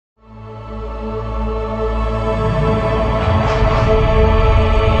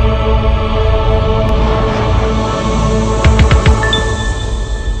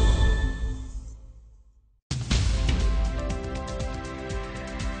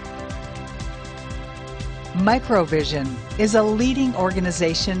Microvision is a leading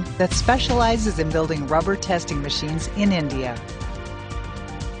organization that specializes in building rubber testing machines in India.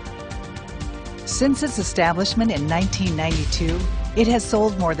 Since its establishment in 1992, it has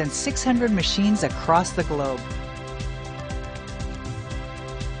sold more than 600 machines across the globe.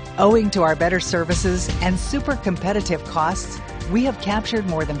 Owing to our better services and super competitive costs, we have captured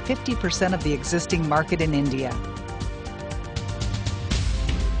more than 50% of the existing market in India.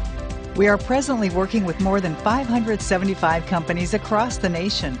 We are presently working with more than 575 companies across the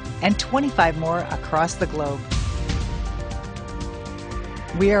nation and 25 more across the globe.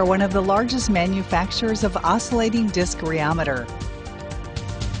 We are one of the largest manufacturers of oscillating disc rheometer,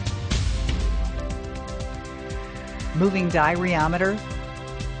 moving die rheometer,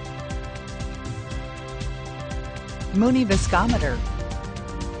 Mooney viscometer,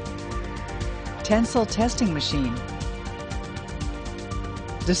 tensile testing machine,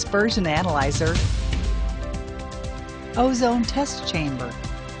 dispersion analyzer, ozone test chamber,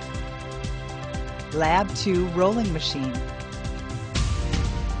 Lab 2 rolling machine,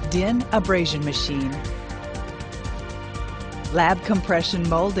 DIN abrasion machine, lab compression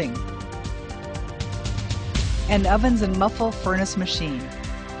molding, and ovens and muffle furnace machine.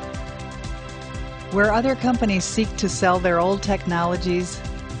 Where other companies seek to sell their old technologies,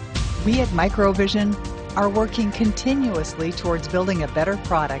 we at Microvision are working continuously towards building a better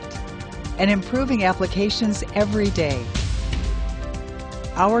product and improving applications every day.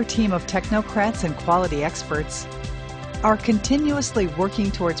 Our team of technocrats and quality experts are continuously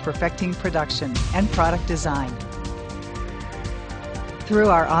working towards perfecting production and product design. Through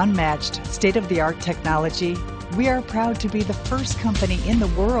our unmatched state-of-the-art technology, we are proud to be the first company in the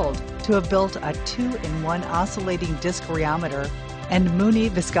world to have built a 2-in-1 oscillating disc rheometer and Mooney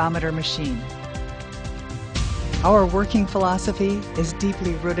viscometer machine. Our working philosophy is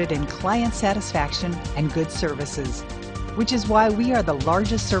deeply rooted in client satisfaction and good services, which is why we are the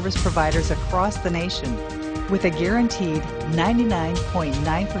largest service providers across the nation with a guaranteed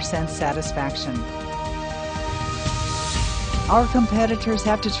 99.9% satisfaction. Our competitors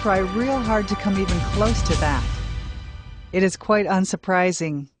have to try real hard to come even close to that. It is quite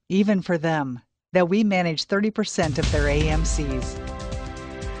unsurprising, even for them, that we manage 30% of their AMCs.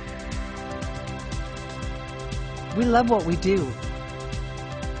 We love what we do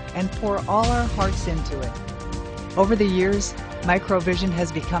and pour all our hearts into it. Over the years, Microvision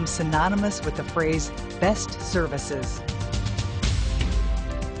has become synonymous with the phrase best services.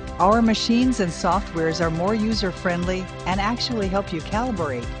 Our machines and softwares are more user-friendly and actually help you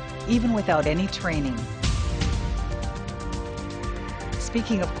calibrate, even without any training.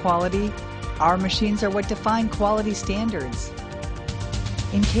 Speaking of quality, our machines are what define quality standards.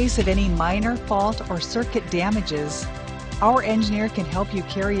 In case of any minor fault or circuit damages, our engineer can help you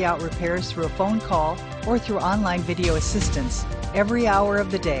carry out repairs through a phone call or through online video assistance every hour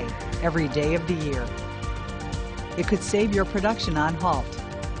of the day, every day of the year. It could save your production on halt.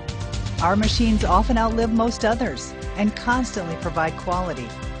 Our machines often outlive most others and constantly provide quality.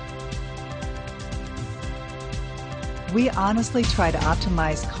 We honestly try to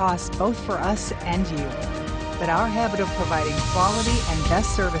optimize costs both for us and you, but our habit of providing quality and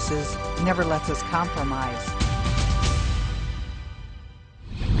best services never lets us compromise.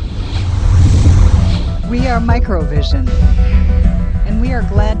 We are Microvision, and we are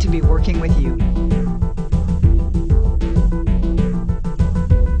glad to be working with you.